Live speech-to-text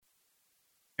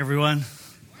Everyone.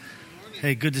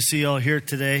 Hey, good to see you all here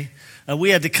today. We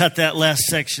had to cut that last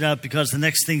section out because the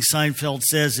next thing Seinfeld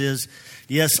says is,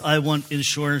 yes, I want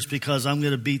insurance because I'm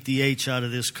going to beat the H out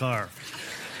of this car.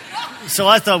 So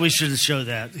I thought we should show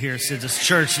that here since it's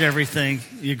church and everything.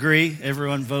 You agree?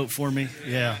 Everyone vote for me?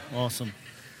 Yeah, awesome.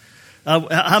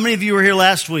 How many of you were here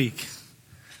last week?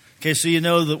 Okay, so you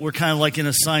know that we're kind of like in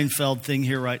a Seinfeld thing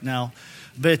here right now.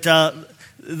 But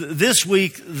this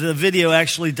week, the video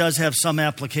actually does have some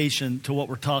application to what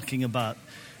we're talking about.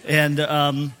 And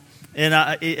I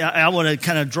want to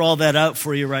kind of draw that out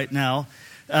for you right now.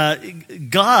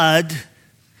 God,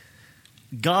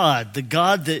 the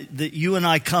God that you and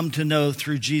I come to know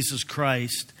through Jesus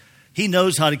Christ, He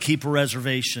knows how to keep a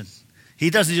reservation.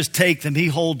 He doesn't just take them, He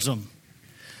holds them.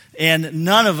 And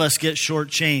none of us get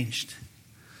shortchanged.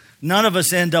 None of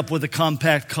us end up with a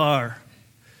compact car.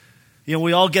 You know,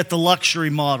 we all get the luxury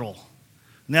model.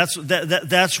 And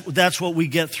that's what we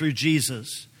get through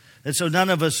Jesus. And so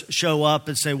none of us show up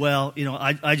and say, well, you know,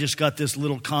 I just got this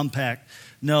little compact.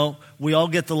 No, we all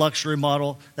get the luxury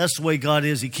model. That's the way God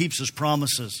is. He keeps His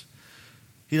promises.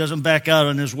 He doesn't back out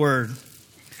on His word.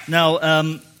 Now,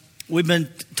 we've been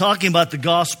talking about the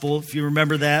gospel, if you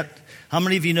remember that. How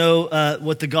many of you know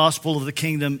what the gospel of the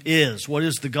kingdom is? What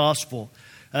is the gospel?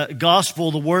 Gospel,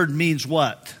 the word means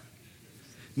what?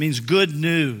 It means good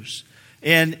news.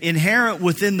 And inherent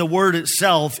within the word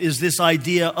itself is this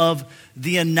idea of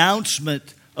the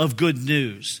announcement of good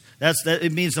news.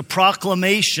 It means the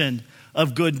proclamation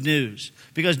of good news.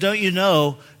 Because don't you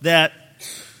know that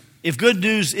if good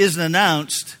news isn't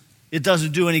announced, it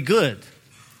doesn't do any good,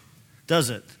 does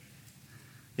it?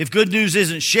 If good news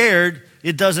isn't shared,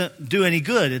 it doesn't do any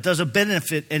good. It doesn't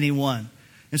benefit anyone.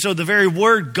 And so the very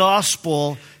word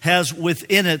gospel has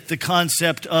within it the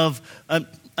concept of an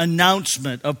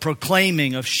announcement, of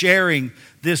proclaiming, of sharing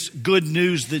this good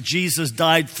news that Jesus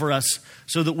died for us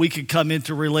so that we could come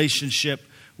into relationship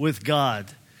with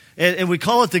God. And we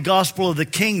call it the gospel of the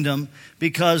kingdom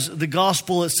because the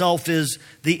gospel itself is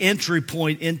the entry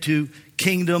point into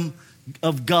kingdom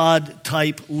of God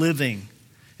type living.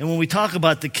 And when we talk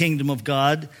about the kingdom of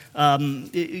God,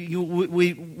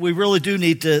 we really do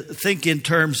need to think in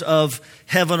terms of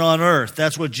heaven on earth.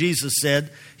 That's what Jesus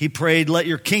said. He prayed, let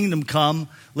your kingdom come,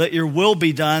 let your will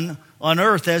be done on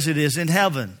earth as it is in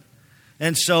heaven.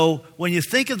 And so when you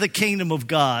think of the kingdom of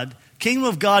God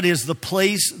is the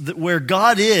place where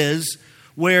God is,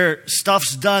 where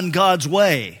stuff's done God's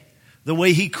way, the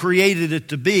way He created it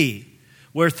to be,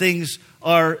 where things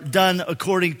are done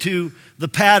according to the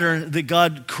pattern that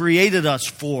God created us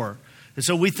for. And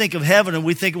so we think of heaven and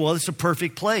we think, well, it's a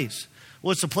perfect place.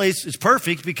 Well, it's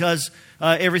perfect because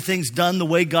everything's done the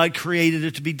way God created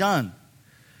it to be done.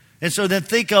 And so then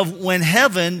think of when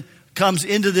heaven comes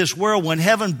into this world, when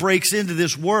heaven breaks into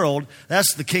this world,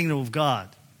 that's the kingdom of God.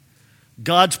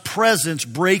 God's presence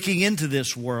breaking into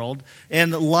this world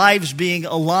and lives being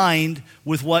aligned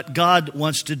with what God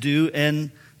wants to do and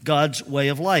God's way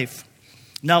of life.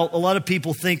 Now, a lot of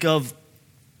people think of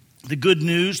the good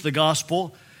news, the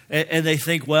gospel, and they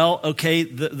think, well, okay,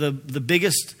 the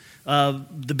biggest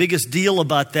deal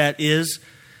about that is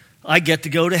I get to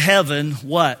go to heaven,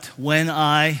 what? When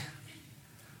I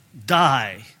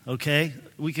die, okay?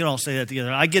 We can all say that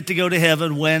together. I get to go to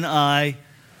heaven when I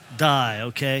die,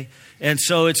 okay? And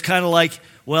so it's kind of like,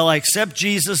 well, I accept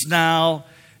Jesus now,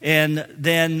 and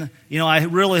then, you know, I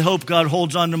really hope God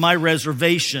holds on to my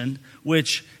reservation,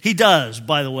 which He does,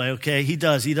 by the way, okay? He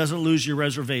does. He doesn't lose your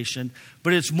reservation.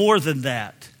 But it's more than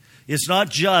that. It's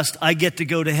not just I get to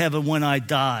go to heaven when I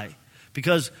die.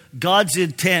 Because God's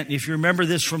intent, if you remember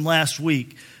this from last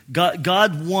week,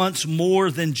 God wants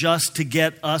more than just to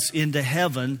get us into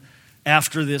heaven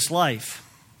after this life.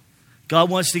 God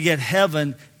wants to get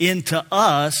heaven into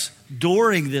us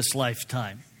during this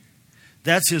lifetime.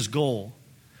 That's His goal.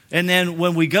 And then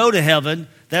when we go to heaven,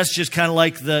 that's just kind of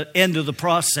like the end of the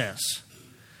process.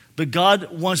 But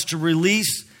God wants to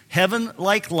release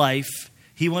heaven-like life.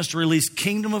 He wants to release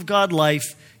kingdom of God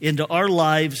life into our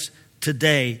lives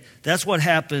today. That's what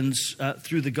happens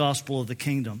through the gospel of the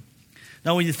kingdom.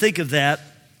 Now, when you think of that,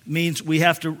 it means we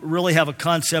have to really have a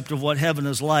concept of what heaven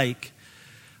is like.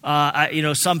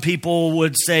 Some people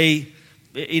would say,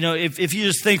 if you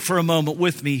just think for a moment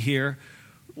with me here,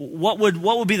 what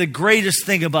would be the greatest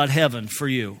thing about heaven for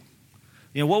you?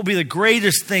 You know, what would be the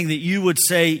greatest thing that you would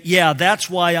say, yeah, that's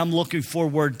why I'm looking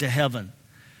forward to heaven?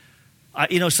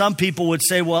 Some people would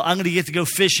say, well, I'm going to get to go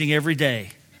fishing every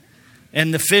day.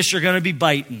 And the fish are going to be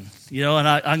biting, and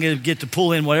I'm going to get to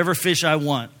pull in whatever fish I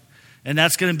want. And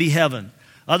that's going to be heaven.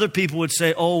 Other people would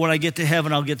say, oh, when I get to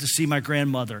heaven, I'll get to see my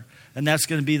grandmother. And that's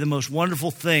going to be the most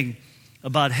wonderful thing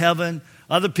about heaven.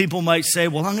 Other people might say,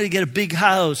 well, I'm going to get a big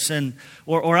house,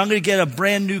 or I'm going to get a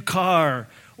brand new car,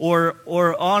 or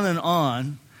on and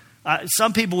on.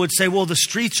 Some people would say, well, the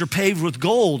streets are paved with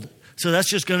gold, so that's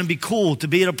just going to be cool to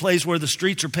be in a place where the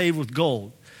streets are paved with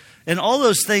gold. And all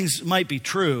those things might be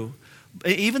true.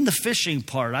 Even the fishing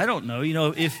part, I don't know.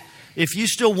 If you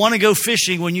still want to go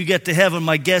fishing when you get to heaven,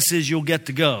 my guess is you'll get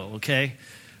to go, okay?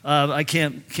 I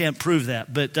can't prove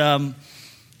that. But the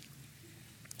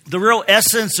real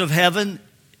essence of heaven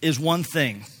is one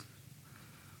thing.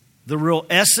 The real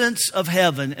essence of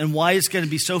heaven and why it's going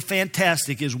to be so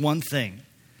fantastic is one thing.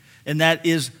 And that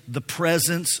is the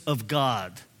presence of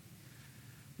God.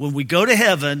 When we go to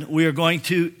heaven, we are going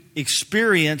to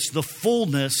experience the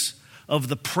fullness of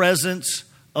the presence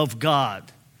of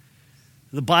God.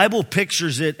 The Bible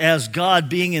pictures it as God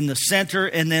being in the center,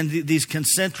 and then these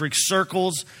concentric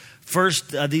circles.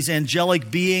 First, these angelic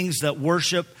beings that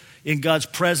worship in God's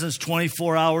presence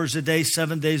 24 hours a day,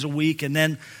 7 days a week. And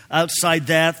then outside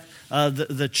that,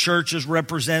 the church is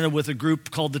represented with a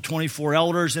group called the 24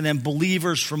 elders, and then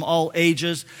believers from all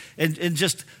ages. And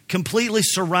just completely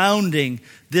surrounding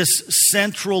this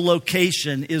central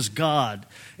location is God.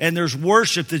 And there's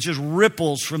worship that just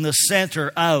ripples from the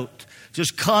center out.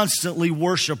 Just constantly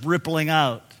worship rippling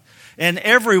out. And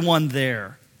everyone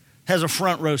there has a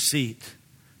front row seat.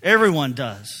 Everyone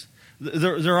does.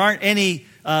 There aren't any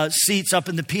seats up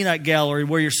in the peanut gallery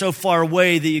where you're so far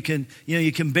away that you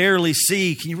can barely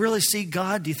see. Can you really see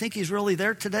God? Do you think He's really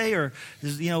there today? Or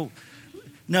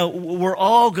no, we're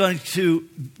all going to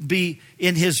be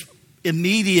in His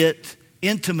immediate,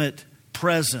 intimate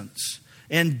presence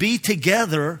and be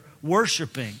together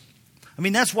worshiping. I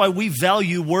mean, that's why we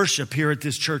value worship here at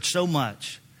this church so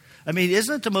much. I mean,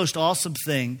 isn't it the most awesome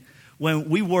thing when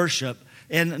we worship?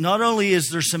 And not only is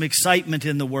there some excitement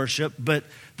in the worship, but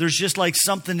there's just like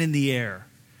something in the air.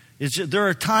 There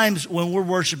are times when we're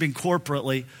worshiping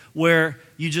corporately where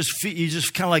you just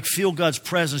kind of like feel God's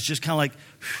presence just kind of like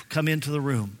come into the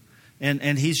room.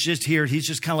 And He's just here. He's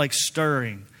just kind of like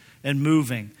stirring and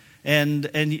moving. And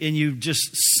you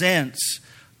just sense,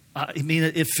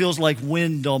 it feels like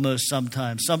wind almost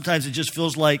sometimes. Sometimes it just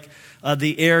feels like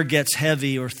the air gets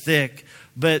heavy or thick.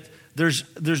 But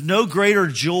there's no greater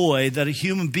joy that a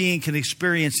human being can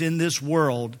experience in this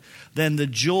world than the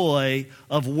joy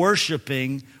of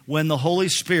worshiping when the Holy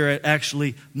Spirit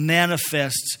actually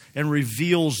manifests and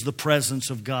reveals the presence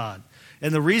of God.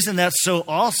 And the reason that's so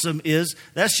awesome is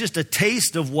that's just a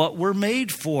taste of what we're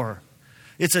made for.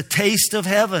 It's a taste of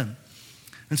heaven.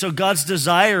 And so God's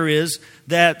desire is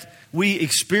that we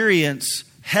experience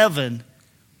heaven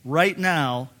right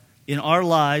now in our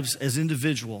lives as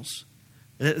individuals.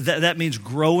 That means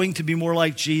growing to be more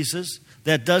like Jesus.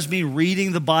 That does mean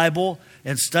reading the Bible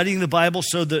and studying the Bible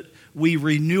so that we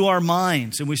renew our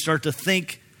minds and we start to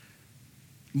think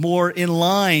more in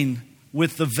line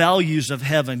with the values of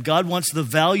heaven. God wants the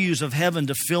values of heaven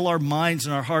to fill our minds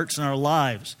and our hearts and our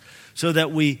lives so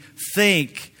that we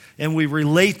think and we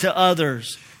relate to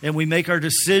others and we make our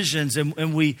decisions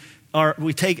and we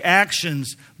take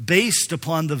actions based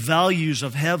upon the values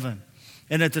of heaven.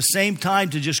 And at the same time,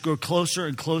 to just grow closer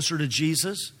and closer to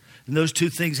Jesus. And those two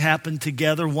things happen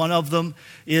together. One of them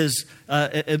is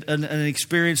an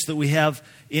experience that we have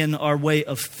in our way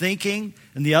of thinking.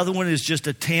 And the other one is just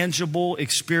a tangible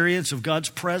experience of God's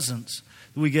presence.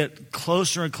 We get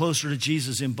closer and closer to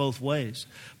Jesus in both ways.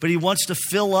 But He wants to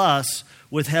fill us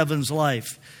with heaven's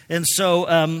life. And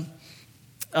so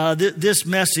this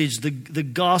message, the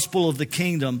gospel of the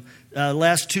kingdom,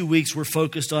 last 2 weeks we're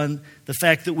focused on the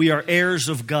fact that we are heirs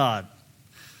of God.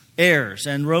 Heirs.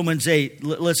 And Romans 8,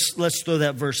 let's throw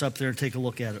that verse up there and take a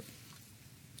look at it.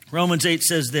 Romans 8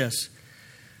 says this: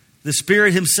 the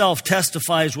Spirit Himself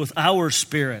testifies with our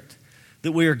spirit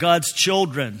that we are God's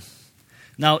children.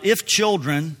 Now, if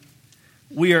children,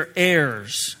 we are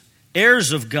heirs,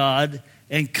 heirs of God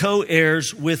and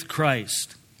co-heirs with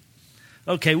Christ.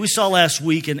 Okay, we saw last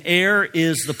week an heir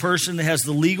is the person that has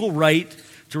the legal right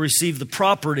to receive the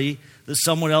property that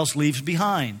someone else leaves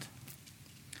behind.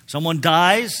 Someone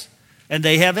dies and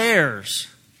they have heirs.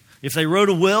 If they wrote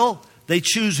a will, they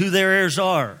choose who their heirs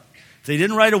are. If they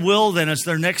didn't write a will, then it's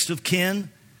their next of kin,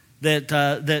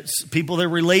 that's people they're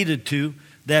related to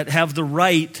that have the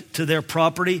right to their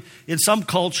property. In some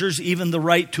cultures, even the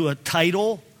right to a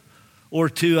title or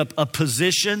to a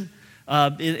position.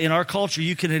 In our culture,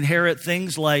 you can inherit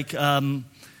things like airline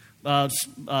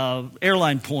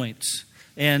points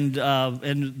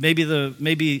and maybe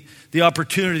the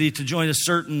opportunity to join a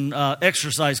certain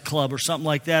exercise club or something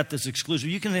like that that's exclusive.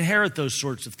 You can inherit those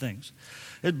sorts of things.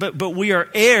 But we are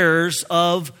heirs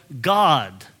of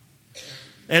God.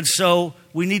 And so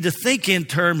we need to think in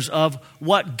terms of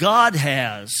what God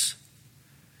has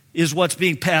is what's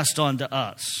being passed on to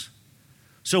us.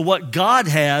 So what God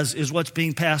has is what's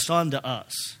being passed on to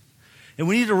us. And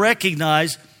we need to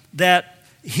recognize that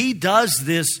he does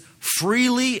this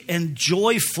freely and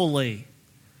joyfully.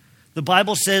 The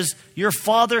Bible says, your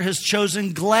Father has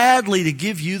chosen gladly to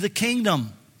give you the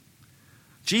kingdom.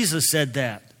 Jesus said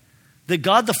that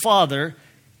God the Father,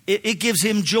 it gives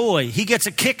him joy. He gets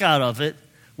a kick out of it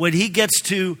when he gets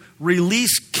to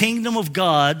release kingdom of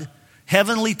God,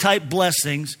 heavenly type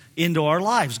blessings into our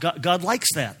lives. God likes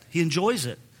that. He enjoys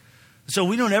it. So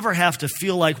we don't ever have to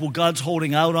feel like, well, God's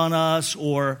holding out on us,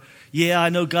 or, yeah, I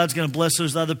know God's going to bless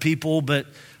those other people, but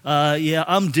yeah,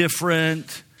 I'm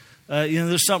different.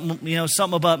 There's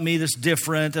something about me that's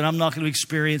different, and I'm not going to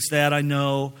experience that. I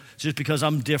know, just because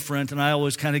I'm different, and I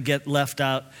always kind of get left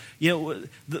out.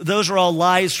 Those are all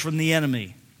lies from the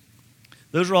enemy.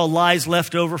 Those are all lies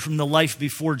left over from the life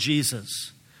before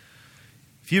Jesus.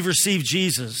 If you've received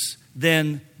Jesus,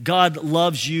 then God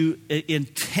loves you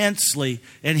intensely,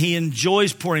 and he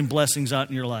enjoys pouring blessings out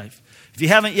in your life. If you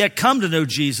haven't yet come to know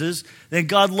Jesus, then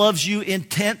God loves you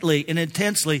intently and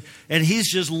intensely, and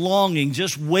he's just longing,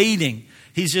 just waiting.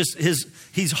 He's just,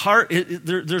 his heart,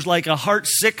 there's like a heart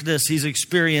sickness he's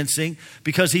experiencing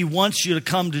because he wants you to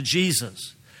come to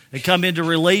Jesus and come into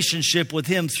relationship with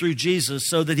him through Jesus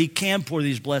so that he can pour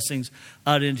these blessings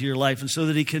out into your life and so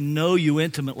that he can know you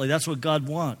intimately. That's what God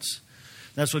wants.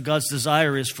 That's what God's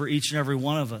desire is for each and every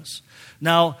one of us.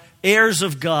 Now, heirs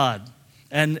of God,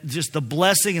 and just the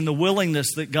blessing and the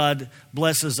willingness that God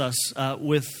blesses us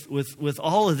with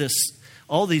all of this,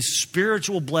 all these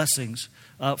spiritual blessings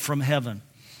from heaven.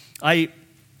 I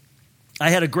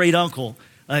had a great uncle.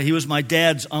 He was my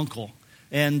dad's uncle.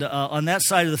 And on that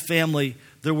side of the family,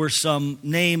 there were some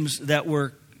names that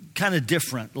were kind of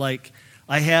different. Like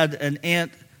I had an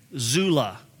Aunt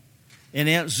Zula. And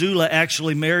Aunt Zula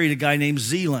actually married a guy named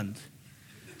Zealand.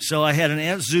 So I had an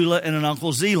Aunt Zula and an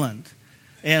Uncle Zealand.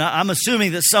 And I'm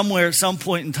assuming that somewhere at some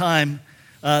point in time,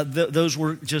 those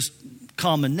were just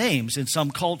common names in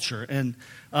some culture. And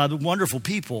wonderful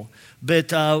people.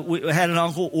 But we had an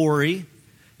Uncle Ori,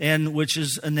 which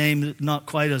is a name not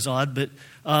quite as odd. But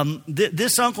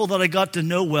this uncle that I got to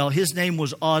know well, his name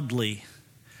was Audley.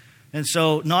 And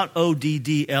so not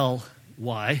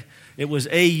O-D-D-L-Y. It was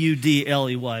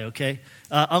A-U-D-L-E-Y, okay?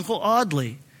 Uncle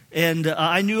Audley. And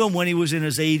I knew him when he was in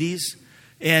his 80s.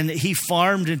 And he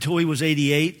farmed until he was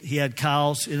 88. He had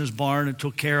cows in his barn and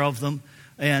took care of them.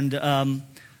 And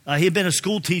he had been a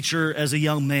school teacher as a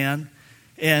young man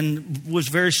and was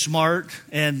very smart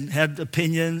and had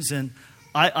opinions. And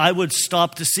I would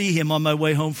stop to see him on my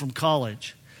way home from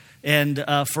college. And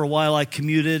for a while I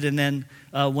commuted. And then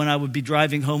when I would be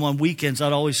driving home on weekends,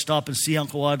 I'd always stop and see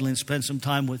Uncle Audley and spend some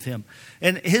time with him.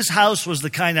 And his house was the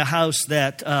kind of house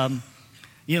that,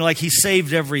 like he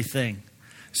saved everything.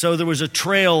 So there was a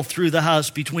trail through the house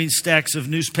between stacks of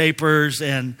newspapers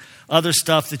and other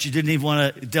stuff that you didn't even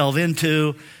want to delve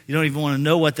into. You don't even want to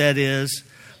know what that is.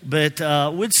 But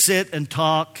we'd sit and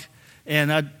talk,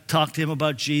 and I'd talk to him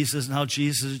about Jesus and how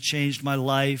Jesus had changed my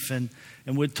life. And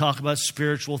we'd talk about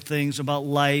spiritual things, about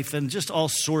life, and just all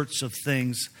sorts of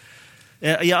things.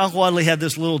 Uncle Audley had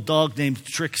this little dog named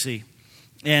Trixie.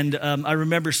 And I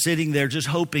remember sitting there just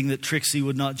hoping that Trixie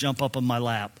would not jump up on my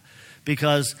lap.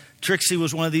 Because Trixie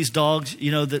was one of these dogs,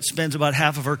 that spends about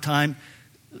half of her time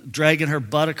dragging her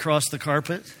butt across the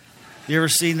carpet. You ever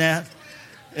seen that?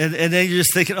 And then you're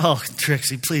just thinking, oh,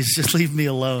 Trixie, please just leave me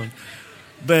alone.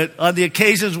 But on the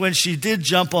occasions when she did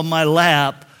jump on my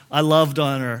lap, I loved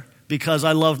on her because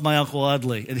I loved my Uncle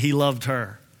Audley and he loved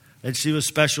her. And she was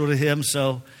special to him,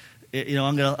 so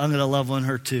I'm gonna love on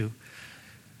her too.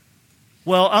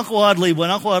 Well,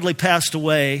 when Uncle Audley passed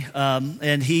away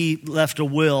and he left a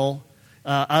will,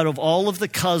 out of all of the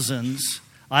cousins,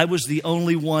 I was the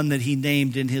only one that he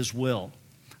named in his will.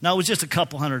 Now, it was just a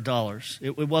couple $100.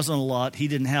 It wasn't a lot. He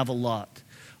didn't have a lot.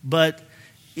 But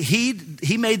he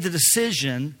made the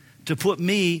decision to put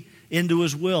me into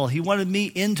his will. He wanted me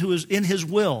in his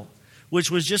will,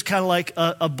 which was just kind of like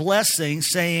a blessing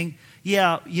saying,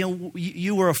 yeah,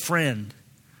 you were a friend.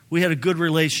 We had a good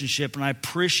relationship, and I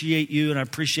appreciate you, and I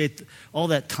appreciate all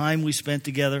that time we spent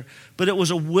together. But it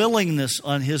was a willingness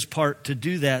on his part to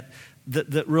do that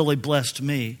really blessed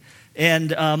me.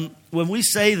 And when we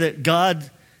say that God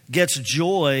gets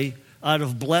joy out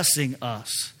of blessing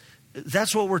us,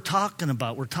 that's what we're talking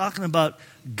about. We're talking about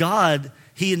God.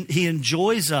 He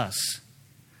enjoys us.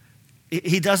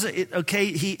 He doesn't. Okay,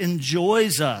 he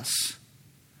enjoys us.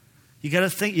 You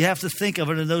have to think of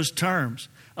it in those terms.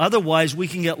 Otherwise, we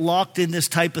can get locked in this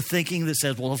type of thinking that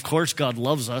says, well, of course God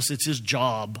loves us. It's his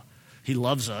job. He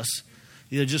loves us.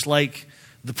 Just like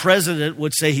the president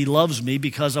would say he loves me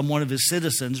because I'm one of his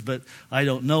citizens, but I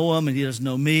don't know him and he doesn't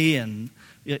know me, and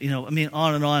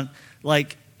on and on.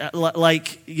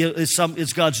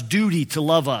 It's God's duty to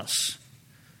love us.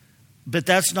 But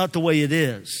that's not the way it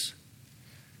is.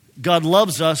 God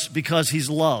loves us because he's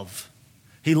love.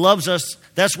 He loves us.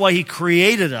 That's why he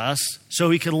created us, so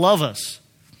he can love us.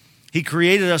 He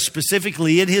created us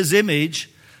specifically in his image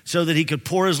so that he could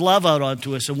pour his love out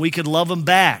onto us and we could love him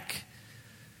back.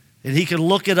 And he could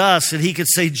look at us and he could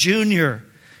say, Junior,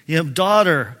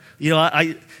 daughter.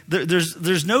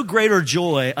 There's no greater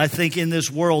joy, I think, in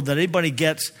this world that anybody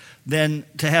gets than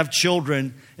to have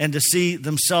children and to see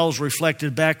themselves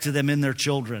reflected back to them in their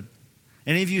children.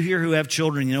 Any of you here who have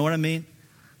children, you know what I mean?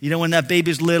 When that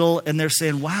baby's little and they're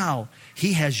saying, wow,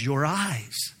 he has your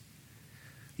eyes.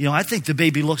 I think the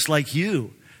baby looks like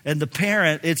you. And the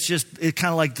parent, it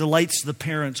kind of like delights the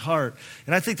parent's heart.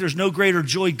 And I think there's no greater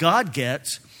joy God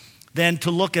gets than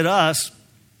to look at us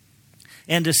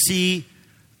and to see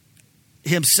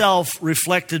himself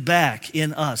reflected back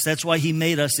in us. That's why he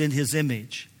made us in his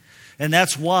image. And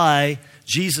that's why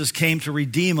Jesus came to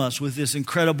redeem us with this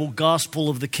incredible gospel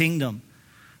of the kingdom.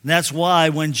 And that's why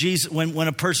when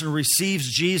a person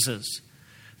receives Jesus,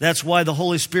 that's why the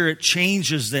Holy Spirit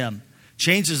changes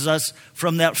us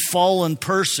from that fallen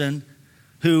person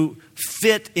who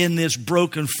fit in this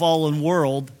broken, fallen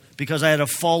world because I had a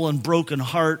fallen, broken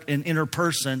heart and inner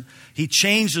person. He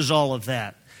changes all of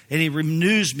that. And he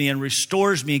renews me and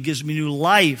restores me and gives me new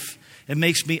life and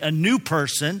makes me a new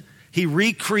person. He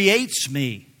recreates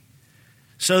me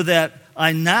so that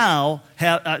I now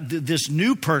have this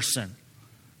new person.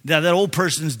 That old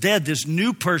person's dead. This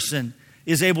new person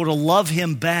is able to love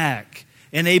him back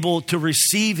and able to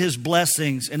receive his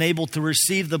blessings and able to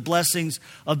receive the blessings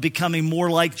of becoming more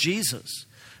like Jesus.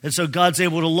 And so God's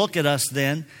able to look at us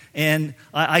then, and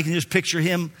I can just picture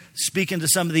him speaking to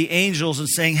some of the angels and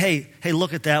saying, hey,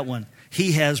 look at that one.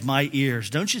 He has my ears.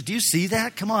 Do you see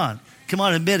that? Come on,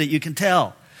 admit it. You can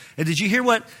tell. And did you hear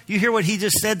what he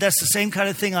just said? That's the same kind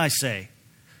of thing I say.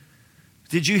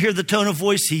 Did you hear the tone of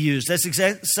voice he used? That's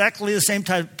exactly the same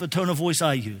type of tone of voice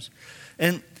I use.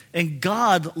 And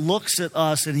God looks at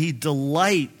us and he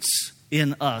delights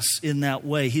in us in that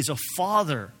way. He's a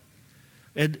father.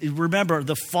 And remember,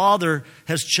 the Father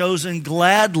has chosen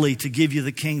gladly to give you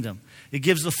the kingdom. It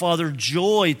gives the Father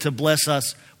joy to bless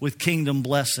us with kingdom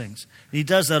blessings. And he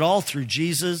does that all through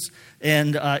Jesus.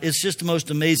 And it's just the most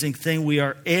amazing thing. We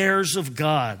are heirs of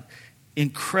God.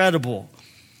 Incredible.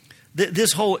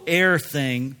 This whole heir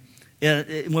thing,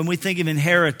 when we think of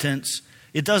inheritance,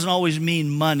 it doesn't always mean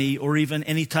money or even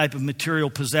any type of material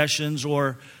possessions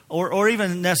or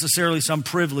even necessarily some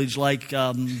privilege like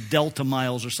Delta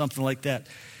miles or something like that.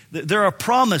 There are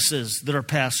promises that are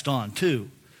passed on too.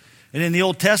 And in the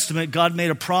Old Testament, God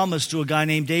made a promise to a guy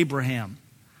named Abraham.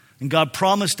 And God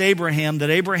promised Abraham that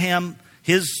Abraham,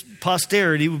 his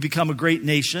posterity, would become a great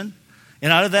nation.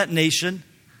 And out of that nation,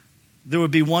 there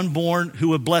would be one born who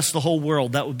would bless the whole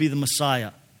world. That would be the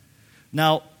Messiah.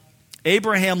 Now,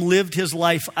 Abraham lived his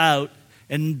life out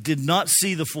and did not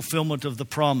see the fulfillment of the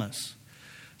promise.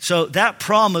 So that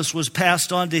promise was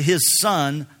passed on to his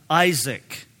son,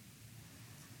 Isaac.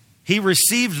 He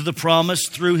received the promise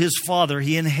through his father.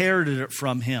 He inherited it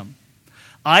from him.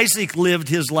 Isaac lived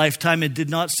his lifetime and did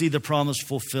not see the promise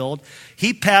fulfilled.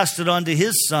 He passed it on to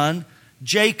his son,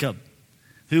 Jacob,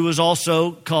 who was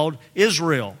also called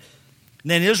Israel. And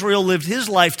then Israel lived his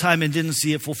lifetime and didn't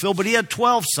see it fulfilled, but he had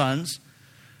 12 sons.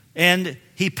 And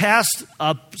he passed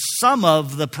some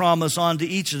of the promise on to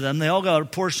each of them. They all got a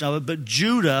portion of it. But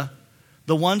Judah,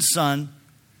 the one son,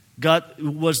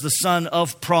 was the son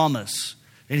of promise.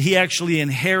 And he actually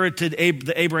inherited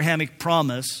the Abrahamic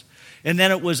promise. And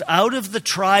then it was out of the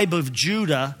tribe of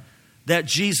Judah that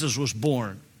Jesus was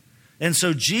born. And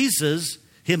so Jesus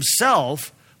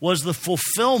himself was the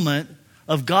fulfillment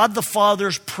of God the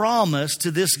Father's promise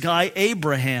to this guy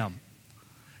Abraham.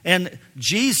 And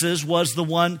Jesus was the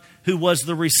one who was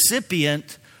the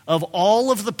recipient of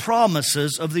all of the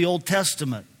promises of the Old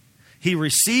Testament. He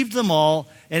received them all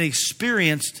and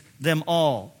experienced them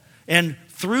all. And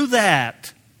through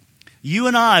that, you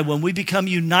and I, when we become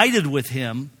united with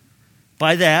him,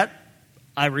 by that,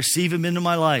 I receive him into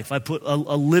my life. I put a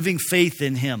living faith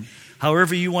in him.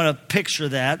 However you want to picture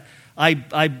that,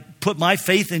 I put my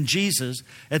faith in Jesus.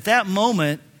 At that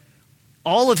moment,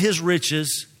 all of his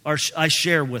riches I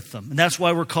share with them. And that's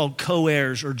why we're called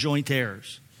co-heirs or joint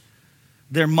heirs.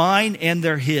 They're mine and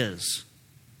they're his.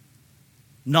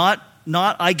 Not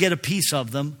I get a piece of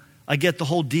them. I get the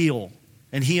whole deal.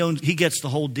 And he gets the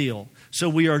whole deal. So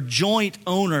we are joint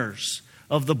owners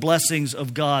of the blessings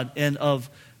of God and of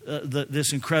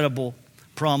this incredible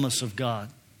promise of God.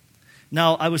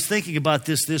 Now, I was thinking about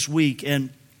this week,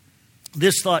 and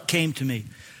this thought came to me.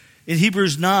 In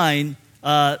Hebrews 9,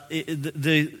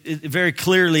 very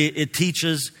clearly it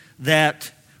teaches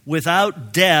that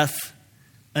without death,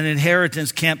 an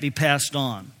inheritance can't be passed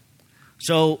on.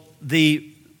 So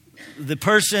the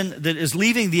person that is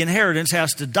leaving the inheritance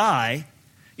has to die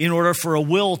in order for a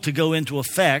will to go into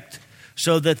effect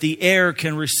so that the heir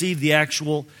can receive the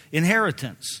actual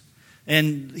inheritance.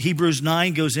 And Hebrews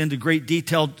 9 goes into great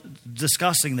detail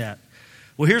discussing that.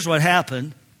 Well, here's what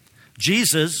happened.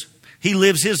 Jesus, he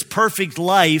lives his perfect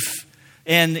life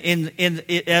and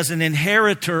as an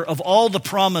inheritor of all the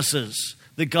promises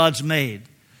that God's made,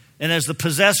 and as the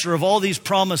possessor of all these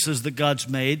promises that God's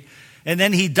made. And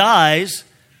then he dies,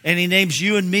 and he names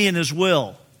you and me in his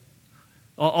will.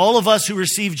 All of us who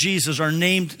receive Jesus are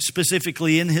named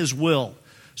specifically in his will.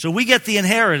 So we get the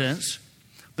inheritance,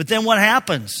 but then what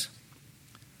happens?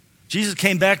 Jesus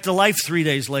came back to life 3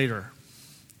 days later.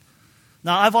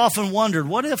 Now, I've often wondered,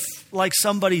 what if like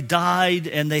somebody died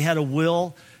and they had a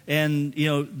will, and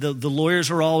the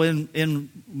lawyers are all in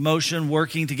motion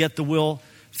working to get the will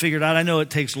figured out. I know it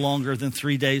takes longer than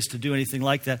 3 days to do anything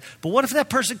like that. But what if that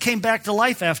person came back to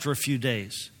life after a few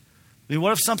days? I mean,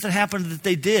 what if something happened that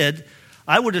they did?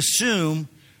 I would assume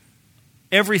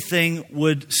everything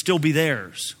would still be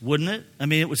theirs, wouldn't it? I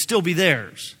mean, it would still be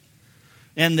theirs.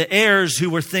 And the heirs who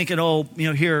were thinking,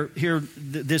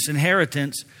 this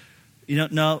inheritance,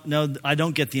 no, I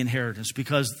don't get the inheritance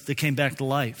because they came back to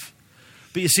life.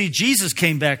 But you see, Jesus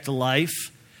came back to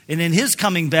life, and in his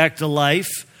coming back to life,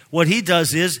 what he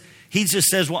does is, he just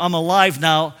says, well, I'm alive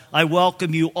now. I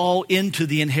welcome you all into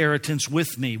the inheritance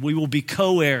with me. We will be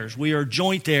co-heirs. We are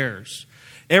joint heirs.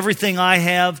 Everything I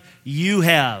have, you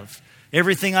have.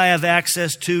 Everything I have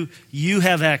access to, you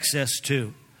have access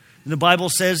to. And the Bible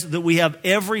says that we have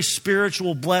every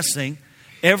spiritual blessing,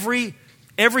 everything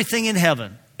in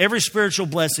heaven, every spiritual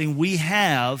blessing we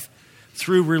have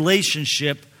through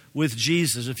relationship with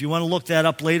Jesus. If you want to look that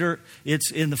up later, it's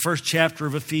in the first chapter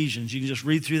of Ephesians. You can just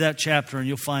read through that chapter and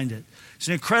you'll find it. It's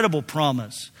an incredible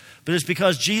promise. But it's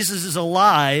because Jesus is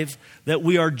alive that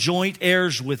we are joint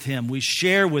heirs with him. We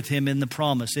share with him in the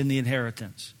promise, in the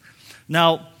inheritance.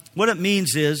 Now, what it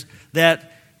means is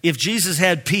that if Jesus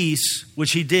had peace,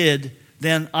 which he did,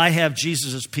 then I have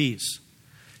Jesus' peace.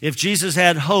 If Jesus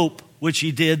had hope, which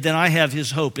he did, then I have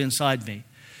his hope inside me.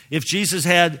 If Jesus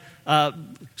had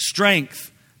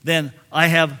strength, then I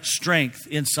have strength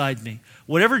inside me.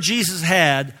 Whatever Jesus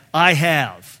had, I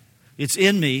have. It's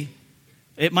in me.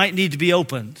 It might need to be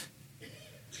opened.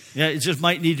 Yeah, it just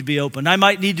might need to be opened. I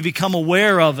might need to become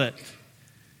aware of it.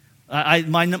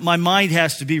 My mind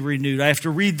has to be renewed. I have to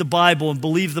read the Bible and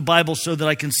believe the Bible so that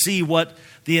I can see what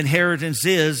the inheritance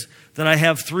is that I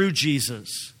have through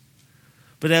Jesus.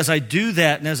 But as I do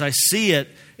that and as I see it,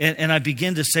 and I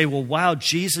begin to say, well, wow,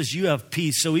 Jesus, you have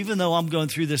peace. So even though I'm going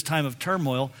through this time of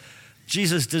turmoil,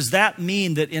 Jesus, does that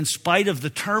mean that in spite of the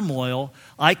turmoil,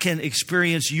 I can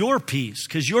experience your peace?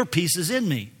 Because your peace is in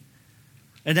me.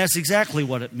 And that's exactly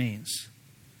what it means.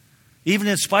 Even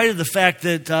in spite of the fact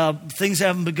that things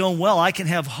haven't been going well, I can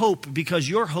have hope because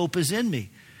your hope is in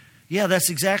me. Yeah, that's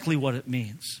exactly what it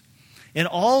means. And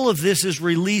all of this is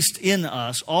released in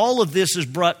us. All of this is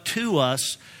brought to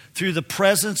us through the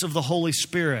presence of the Holy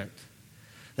Spirit.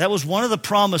 That was one of the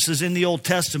promises in the Old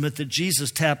Testament that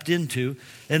Jesus tapped into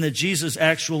and that Jesus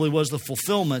actually was the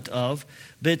fulfillment of.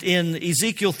 But in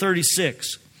Ezekiel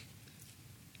 36,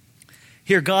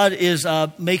 here God is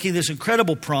making this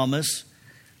incredible promise.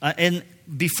 And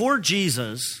before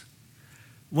Jesus,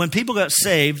 when people got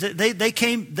saved,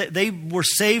 they were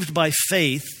saved by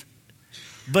faith,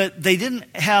 but they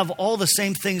didn't have all the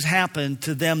same things happen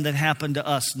to them that happen to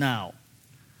us now.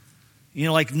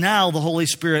 Like now the Holy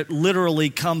Spirit literally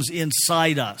comes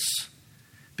inside us.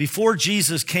 Before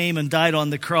Jesus came and died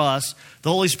on the cross,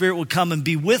 the Holy Spirit would come and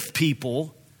be with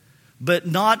people, but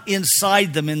not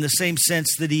inside them in the same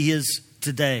sense that he is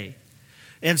today.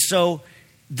 And so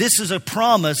this is a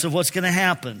promise of what's going to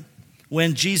happen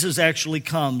when Jesus actually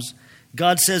comes.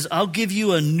 God says, I'll give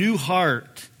you a new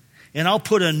heart, and I'll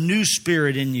put a new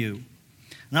spirit in you.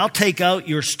 And I'll take out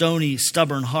your stony,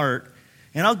 stubborn heart,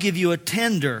 and I'll give you a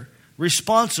tender,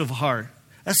 responsive heart.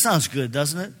 That sounds good,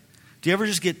 doesn't it? Do you ever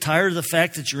just get tired of the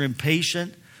fact that you're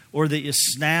impatient, or that you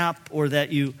snap, or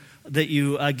that you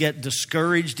get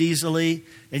discouraged easily,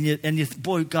 and you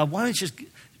boy, God, why don't you just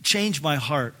change my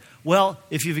heart? Well,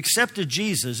 if you've accepted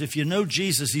Jesus, if you know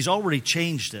Jesus, he's already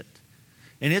changed it.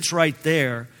 And it's right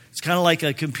there. It's kind of like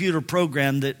a computer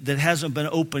program that hasn't been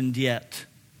opened yet.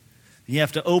 You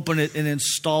have to open it and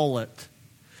install it.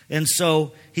 And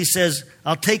so he says,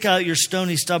 I'll take out your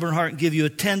stony, stubborn heart and give you a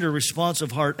tender,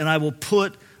 responsive heart, and I will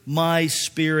put my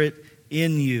Spirit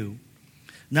in you.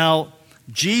 Now,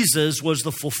 Jesus was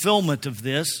the fulfillment of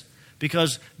this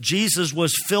because Jesus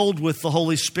was filled with the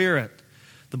Holy Spirit.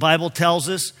 The Bible tells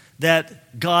us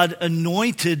that God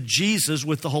anointed Jesus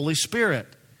with the Holy Spirit.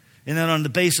 And then on the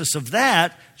basis of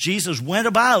that, Jesus went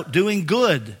about doing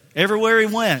good everywhere he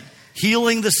went,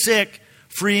 healing the sick,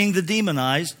 freeing the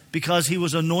demonized, because he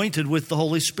was anointed with the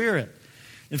Holy Spirit.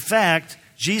 In fact,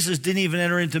 Jesus didn't even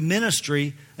enter into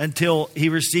ministry until he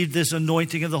received this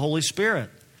anointing of the Holy Spirit.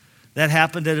 That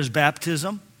happened at his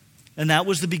baptism, and that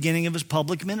was the beginning of his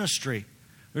public ministry.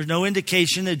 There's no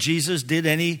indication that Jesus did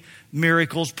any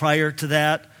miracles prior to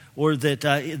that, or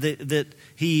that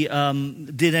he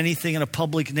did anything in a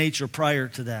public nature prior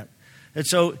to that. And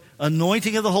so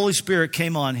anointing of the Holy Spirit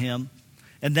came on him,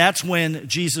 and that's when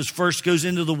Jesus first goes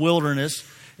into the wilderness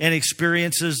and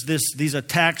experiences these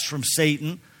attacks from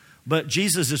Satan. But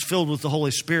Jesus is filled with the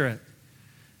Holy Spirit.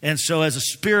 And so as a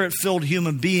Spirit-filled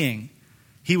human being,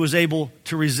 he was able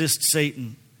to resist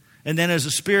Satan. And then as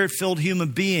a Spirit-filled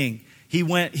human being, he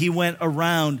went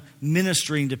around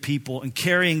ministering to people and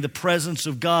carrying the presence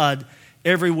of God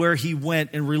everywhere he went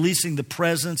and releasing the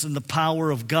presence and the power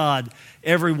of God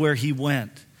everywhere he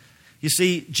went. You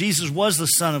see, Jesus was the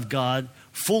Son of God,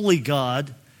 fully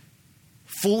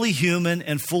human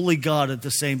and fully God at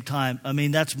the same time. I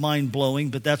mean, that's mind-blowing,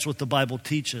 but that's what the Bible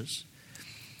teaches.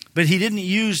 But he didn't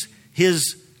use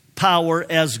his power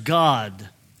as God.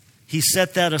 He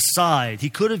set that aside. He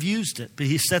could have used it, but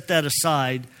he set that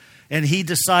aside, and he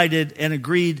decided and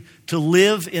agreed to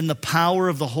live in the power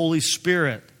of the Holy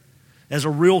Spirit as a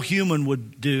real human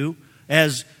would do,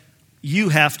 as you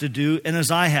have to do, and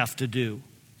as I have to do,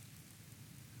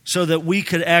 so that we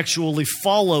could actually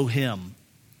follow him.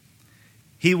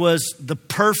 He was the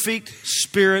perfect,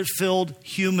 Spirit-filled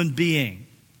human being.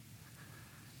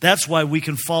 That's why we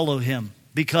can follow him,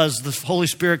 because the Holy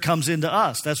Spirit comes into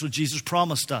us. That's what Jesus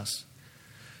promised us.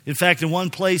 In fact, in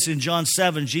one place in John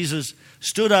 7, Jesus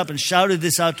stood up and shouted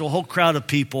this out to a whole crowd of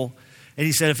people. And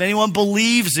he said, if anyone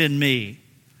believes in me,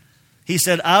 he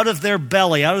said, out of their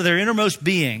belly, out of their innermost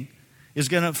being, is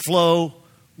going to flow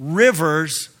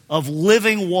rivers of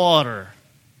living water.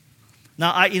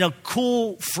 Now,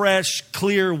 cool, fresh,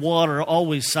 clear water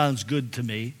always sounds good to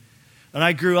me. And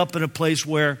I grew up in a place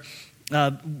where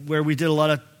we did a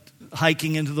lot of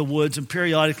hiking into the woods, and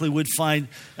periodically would find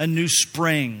a new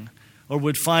spring, or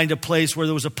would find a place where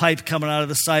there was a pipe coming out of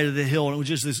the side of the hill, and it was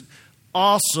just this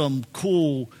awesome,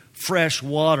 cool, fresh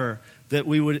water that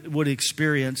we would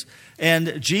experience.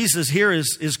 And Jesus here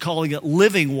is calling it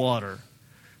living water.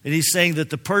 And he's saying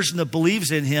that the person that believes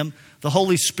in him, the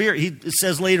Holy Spirit, it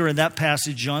says later in that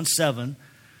passage, John 7,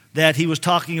 that he was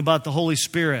talking about the Holy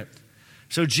Spirit.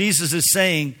 So Jesus is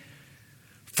saying,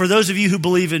 for those of you who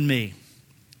believe in me,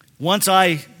 once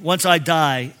I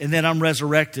die and then I'm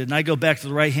resurrected and I go back to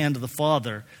the right hand of the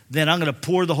Father, then I'm going to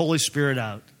pour the Holy Spirit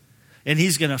out. And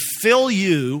he's going to fill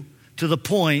you to the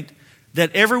point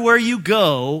that everywhere you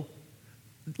go,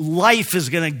 life is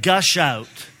going to gush out.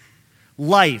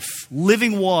 Life,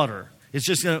 living water. It's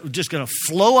just going to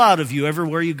flow out of you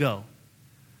everywhere you go.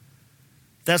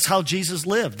 That's how Jesus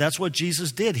lived. That's what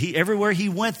Jesus did. Everywhere he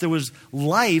went, there was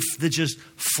life that just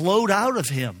flowed out of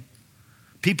him.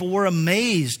 People were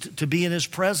amazed to be in his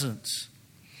presence.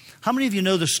 How many of you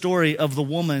know the story of the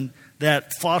woman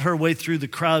that fought her way through the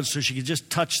crowd so she could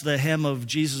just touch the hem of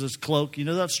Jesus' cloak? You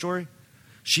know that story?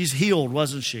 She's healed,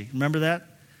 wasn't she? Remember that?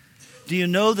 Do you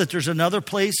know that there's another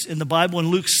place in the Bible in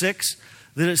Luke 6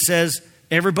 that it says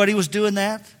everybody was doing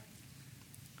that? It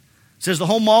says the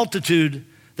whole multitude,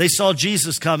 they saw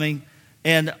Jesus coming,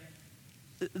 and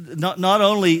not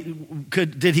only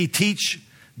did he teach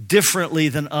differently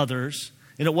than others,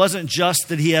 and it wasn't just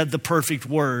that he had the perfect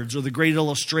words or the great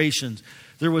illustrations.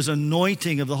 There was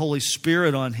anointing of the Holy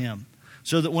Spirit on him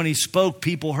so that when he spoke,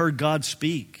 people heard God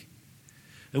speak.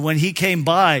 And when he came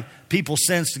by, people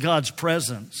sensed God's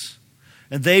presence.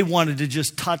 And they wanted to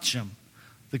just touch him.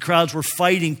 The crowds were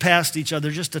fighting past each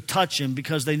other just to touch him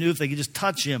because they knew if they could just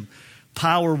touch him,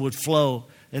 power would flow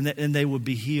and they would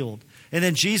be healed. And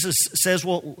then Jesus says,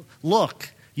 well, look,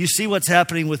 you see what's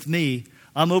happening with me.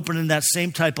 I'm opening that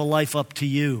same type of life up to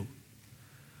you.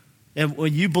 And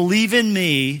when you believe in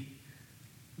me,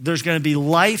 there's going to be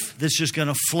life that's just going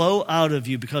to flow out of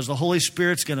you because the Holy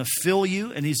Spirit's going to fill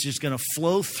you and he's just going to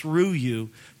flow through you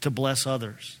to bless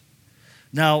others.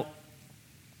 Now,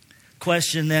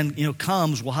 question then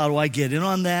comes, well, how do I get in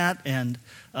on that? And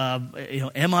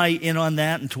am I in on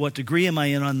that? And to what degree am I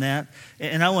in on that?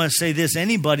 And I want to say this,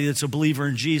 anybody that's a believer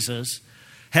in Jesus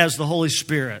has the Holy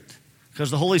Spirit.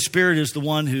 Because the Holy Spirit is the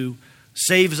one who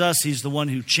saves us. He's the one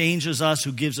who changes us,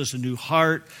 who gives us a new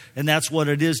heart. And that's what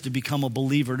it is to become a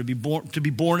believer, to be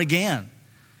born again.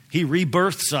 He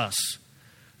rebirths us.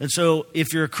 And so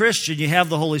if you're a Christian, you have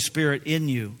the Holy Spirit in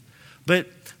you. But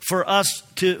for us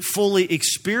to fully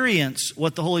experience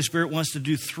what the Holy Spirit wants to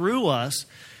do through us,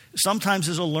 sometimes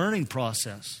is a learning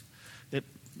process.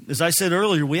 As I said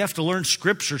earlier, we have to learn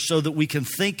Scripture so that we can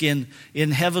think in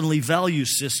heavenly value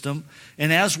system.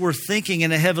 And as we're thinking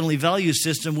in a heavenly value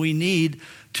system, we need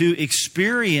to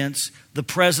experience the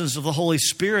presence of the Holy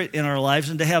Spirit in our lives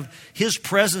and to have His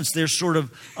presence there sort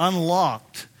of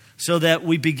unlocked so that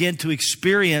we begin to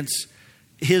experience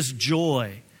His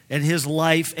joy and His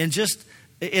life and just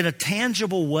in a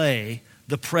tangible way,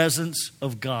 the presence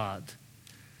of God.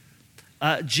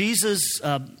 Jesus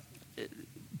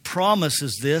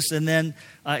promises this, and then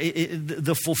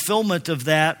the fulfillment of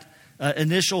that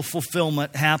initial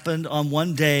fulfillment happened on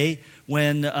one day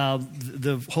when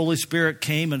the Holy Spirit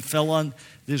came and fell on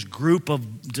this group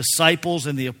of disciples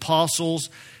and the apostles,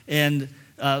 and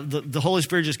the Holy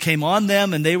Spirit just came on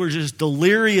them, and they were just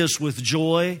delirious with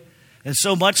joy. And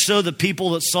so much so that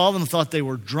people that saw them thought they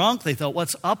were drunk. They thought,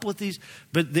 what's up with these?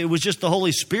 But it was just the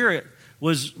Holy Spirit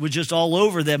was just all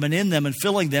over them and in them and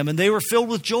filling them, and they were filled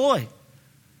with joy.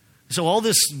 So all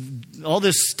this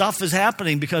stuff is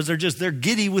happening because they're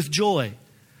giddy with joy.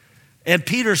 And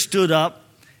Peter stood up,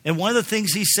 and one of the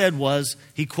things he said was,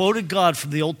 he quoted God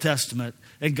from the Old Testament,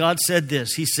 and God said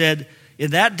this. He said,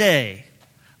 in that day,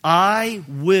 I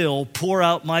will pour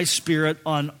out my Spirit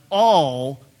on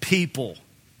all people.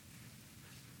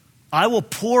 I will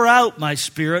pour out my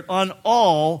Spirit on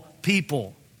all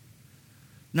people.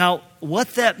 Now,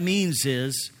 what that means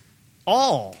is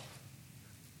all.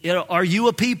 Are you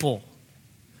a people?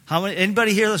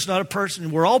 Anybody here that's not a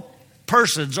person? We're all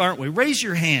persons, aren't we? Raise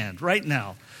your hand right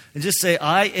now and just say,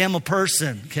 I am a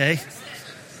person, okay?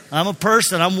 I'm a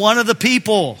person. I'm one of the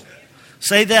people.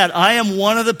 Say that. I am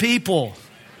one of the people.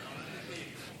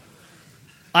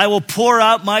 I will pour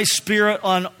out my Spirit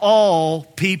on all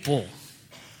people.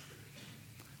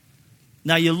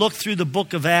 Now you look through the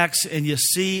book of Acts and you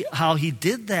see how he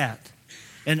did that.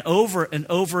 And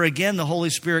over again, the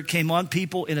Holy Spirit came on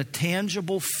people in a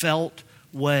tangible, felt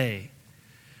way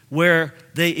where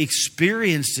they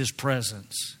experienced His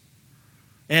presence.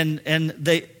 And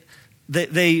they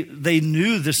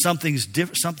knew that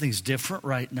something's different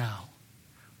right now.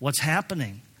 What's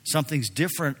happening? Something's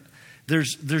different.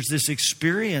 There's this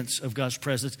experience of God's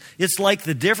presence. It's like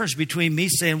the difference between me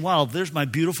saying, wow, there's my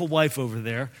beautiful wife over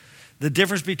there. The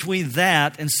difference between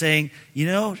that and saying,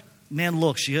 man,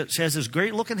 look, she has this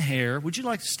great looking hair. Would you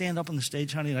like to stand up on the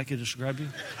stage, honey, and I could describe you?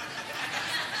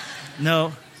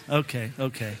 No? Okay.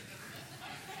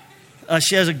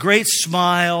 She has a great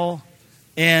smile,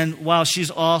 and wow, she's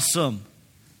awesome.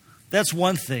 That's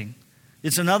one thing.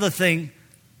 It's another thing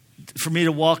for me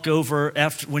to walk over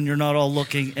after when you're not all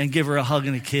looking and give her a hug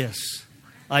and a kiss.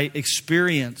 I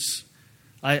experience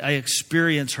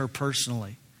her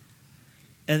personally.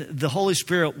 And the Holy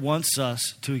Spirit wants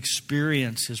us to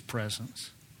experience His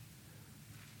presence.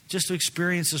 Just to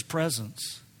experience His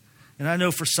presence. And I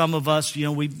know for some of us,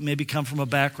 we maybe come from a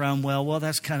background,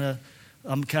 that's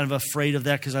I'm kind of afraid of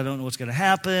that because I don't know what's going to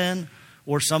happen.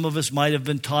 Or some of us might have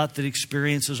been taught that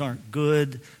experiences aren't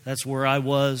good. That's where I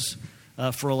was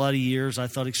for a lot of years. I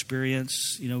thought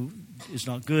experience, is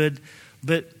not good.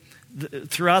 But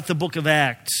throughout the book of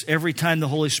Acts, every time the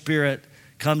Holy Spirit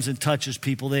comes and touches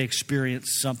people, they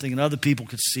experience something, and other people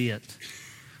could see it.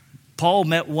 Paul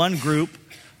met one group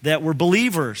that were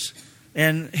believers,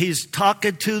 and he's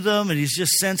talking to them, and he's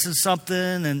just sensing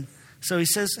something, and so he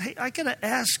says, hey, I got to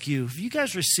ask you, have you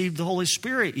guys received the Holy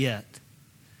Spirit yet?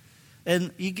 And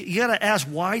you got to ask,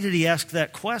 why did he ask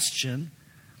that question?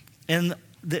 And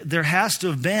there has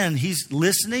to have been, he's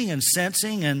listening and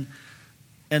sensing and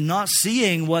not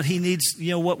seeing what he needs,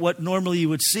 what normally you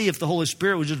would see if the Holy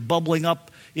Spirit was just bubbling up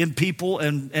in people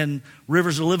and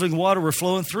rivers of living water were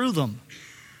flowing through them.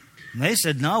 And they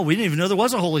said, no, we didn't even know there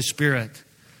was a Holy Spirit.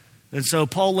 And so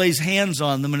Paul lays hands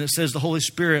on them, and it says the Holy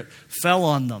Spirit fell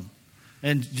on them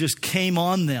and just came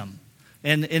on them.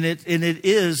 And it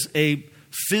is a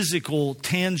physical,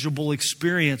 tangible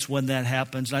experience when that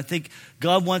happens. And I think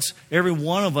God wants every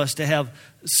one of us to have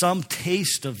some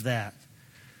taste of that.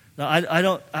 Now,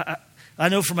 I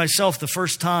know for myself, the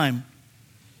first time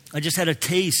I just had a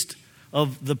taste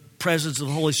of the presence of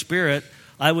the Holy Spirit.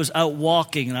 I was out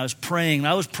walking and I was praying. And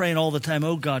I was praying all the time,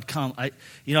 oh God, come. I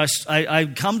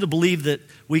come to believe that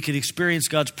we could experience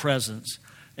God's presence.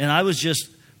 And I was just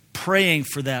praying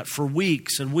for that for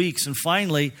weeks and weeks. And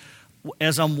finally,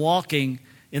 as I'm walking,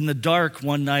 in the dark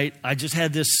one night, I just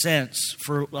had this sense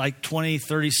for like 20,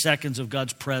 30 seconds of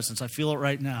God's presence. I feel it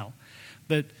right now.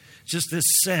 But just this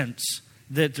sense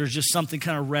that there's just something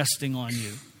kind of resting on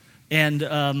you. And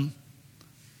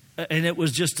it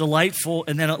was just delightful.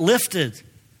 And then it lifted.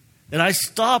 And I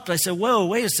stopped. I said, whoa,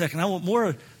 wait a second. I want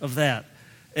more of that.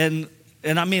 And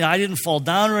I mean, I didn't fall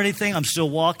down or anything. I'm still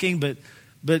walking. But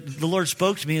the Lord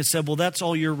spoke to me and said, well, that's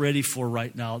all you're ready for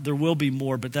right now. There will be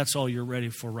more, but that's all you're ready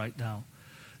for right now.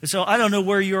 And so I don't know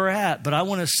where you're at, but I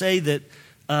want to say that,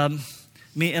 and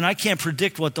I can't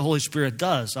predict what the Holy Spirit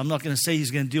does. I'm not going to say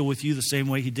he's going to deal with you the same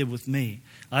way he did with me.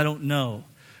 I don't know.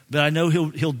 But I know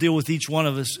he'll deal with each one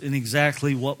of us in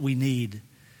exactly what we need.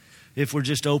 If we're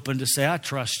just open to say, I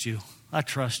trust you. I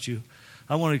trust you.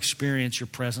 I want to experience your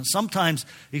presence. Sometimes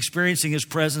experiencing his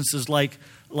presence is like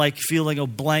feeling a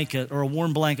blanket or a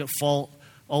warm blanket fall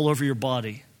all over your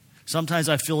body. Sometimes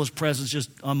I feel his presence just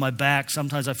on my back.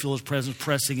 Sometimes I feel his presence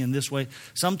pressing in this way.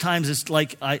 Sometimes it's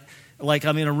like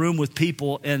I'm in a room with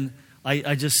people and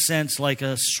I just sense like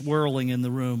a swirling in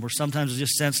the room. Or sometimes I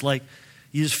just sense like,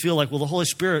 you just feel like, well, the Holy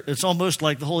Spirit, it's almost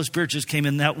like the Holy Spirit just came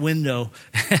in that window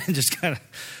and just kind of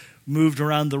moved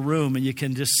around the room, and you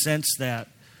can just sense that.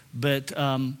 But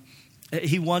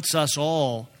he wants us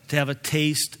all to have a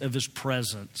taste of his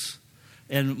presence.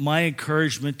 And my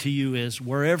encouragement to you is,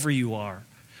 wherever you are,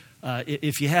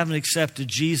 if you haven't accepted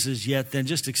Jesus yet, then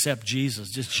just accept Jesus.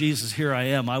 Just, Jesus, here I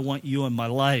am. I want you in my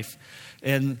life.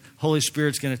 And Holy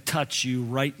Spirit's going to touch you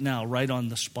right now, right on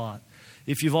the spot.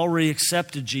 If you've already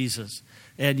accepted Jesus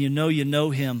and you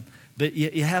know him, but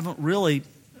you haven't really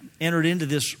entered into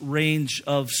this range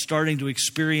of starting to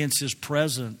experience his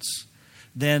presence,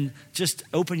 then just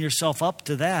open yourself up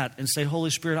to that and say,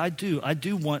 Holy Spirit, I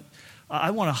want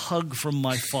a hug from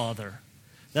my Father.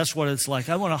 That's what it's like.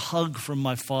 I want a hug from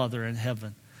my Father in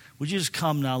heaven. Would you just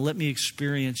come now? Let me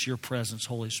experience your presence,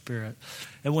 Holy Spirit.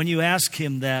 And when you ask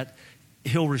him that,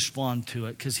 he'll respond to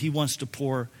it, because he wants to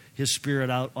pour his Spirit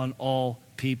out on all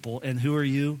people. And who are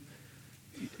you?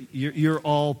 You're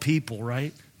all people,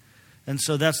 right? And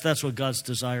so that's what God's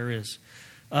desire is.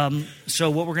 So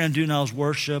what we're going to do now is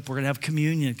worship. We're going to have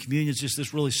communion. Communion is just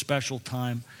this really special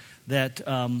time that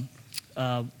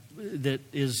that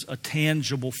is a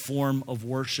tangible form of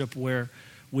worship, where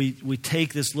we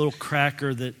take this little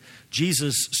cracker that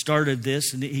Jesus started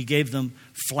this, and he gave them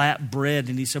flat bread,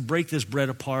 and he said, break this bread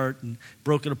apart, and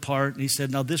broke it apart, and he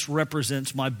said, now this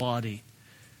represents my body.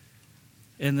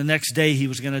 And the next day he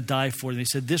was going to die for them. He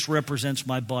said, this represents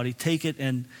my body. Take it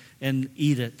and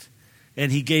eat it.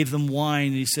 And he gave them wine,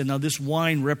 and he said, now this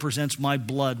wine represents my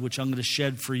blood, which I'm going to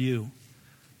shed for you.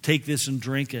 Take this and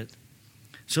drink it.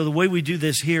 So the way we do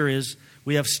this here is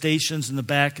we have stations in the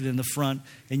back and in the front,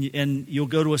 and you'll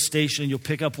go to a station, you'll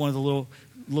pick up one of the little,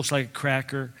 looks like a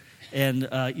cracker, and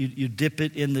you dip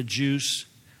it in the juice,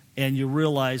 and you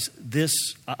realize this,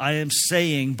 I am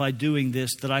saying by doing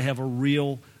this that I have a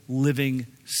real living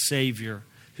Savior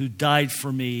who died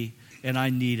for me, and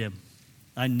I need him.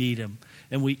 I need him.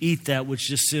 And we eat that, which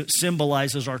just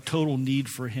symbolizes our total need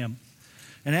for him.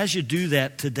 And as you do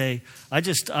that today, I'm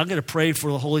going to pray for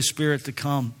the Holy Spirit to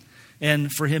come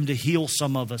and for him to heal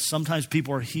some of us. Sometimes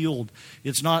people are healed.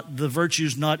 The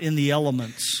virtue's not in the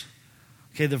elements.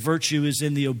 Okay, the virtue is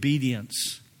in the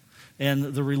obedience.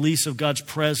 And the release of God's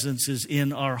presence is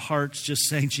in our hearts, just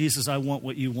saying, Jesus, I want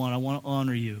what you want. I want to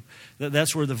honor you.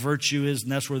 That's where the virtue is,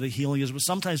 and that's where the healing is. But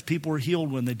sometimes people are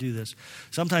healed when they do this.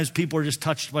 Sometimes people are just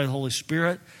touched by the Holy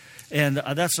Spirit. And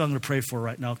that's what I'm going to pray for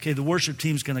right now. Okay, the worship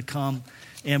team's going to come.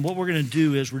 And what we're going to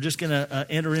do is we're just going to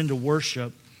enter into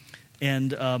worship.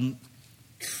 And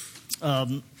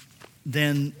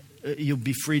then you'll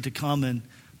be free to come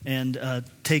and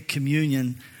take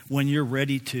communion when you're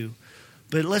ready to.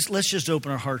 But let's just open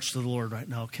our hearts to the Lord right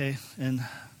now, okay? And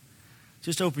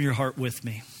just open your heart with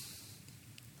me.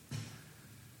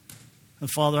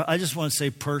 And Father, I just want to say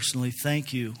personally,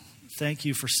 thank you. Thank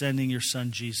you for sending your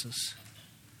son, Jesus.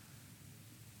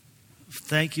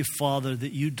 Thank you, Father,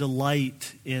 that you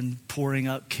delight in pouring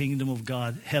out kingdom of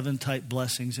God, heaven-type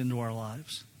blessings into our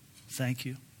lives. Thank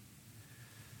you.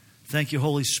 Thank you,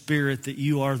 Holy Spirit, that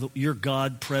you are your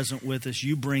God present with us.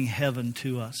 You bring heaven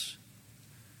to us.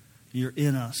 You're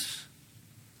in us.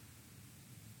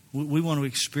 We want to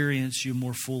experience you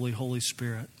more fully, Holy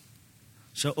Spirit.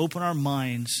 So open our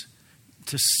minds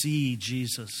to see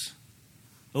Jesus.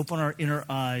 Open our inner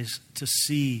eyes to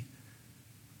see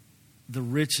the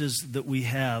riches that we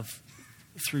have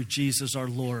through Jesus our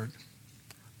Lord.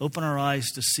 Open our eyes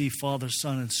to see Father,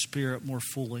 Son, and Spirit more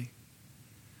fully.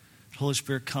 Holy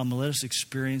Spirit, come and let us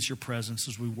experience your presence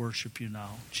as we worship you now.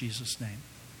 In Jesus' name,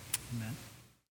 amen.